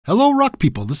Hello rock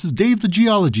people, this is Dave the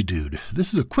Geology Dude.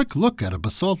 This is a quick look at a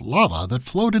basalt lava that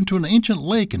flowed into an ancient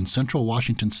lake in central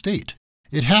Washington state.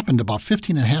 It happened about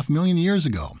 15.5 million years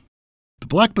ago. The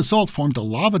black basalt formed a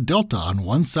lava delta on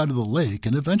one side of the lake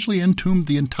and eventually entombed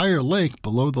the entire lake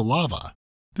below the lava.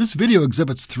 This video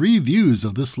exhibits 3 views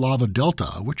of this lava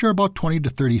delta, which are about 20 to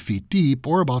 30 feet deep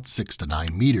or about 6 to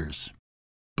 9 meters.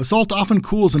 Basalt often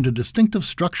cools into distinctive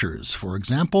structures. For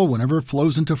example, whenever it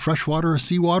flows into freshwater or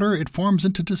seawater, it forms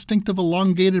into distinctive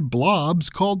elongated blobs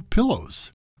called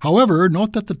pillows. However,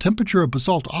 note that the temperature of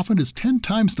basalt often is 10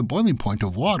 times the boiling point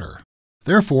of water.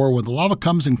 Therefore, when the lava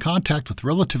comes in contact with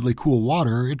relatively cool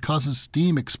water, it causes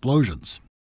steam explosions.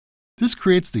 This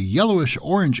creates the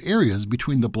yellowish-orange areas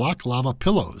between the black lava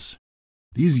pillows.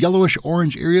 These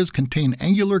yellowish-orange areas contain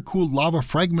angular cooled lava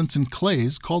fragments and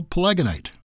clays called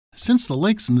palagonite. Since the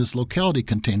lakes in this locality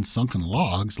contained sunken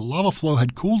logs, lava flow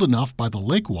had cooled enough by the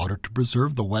lake water to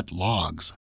preserve the wet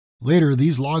logs. Later,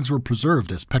 these logs were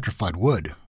preserved as petrified wood.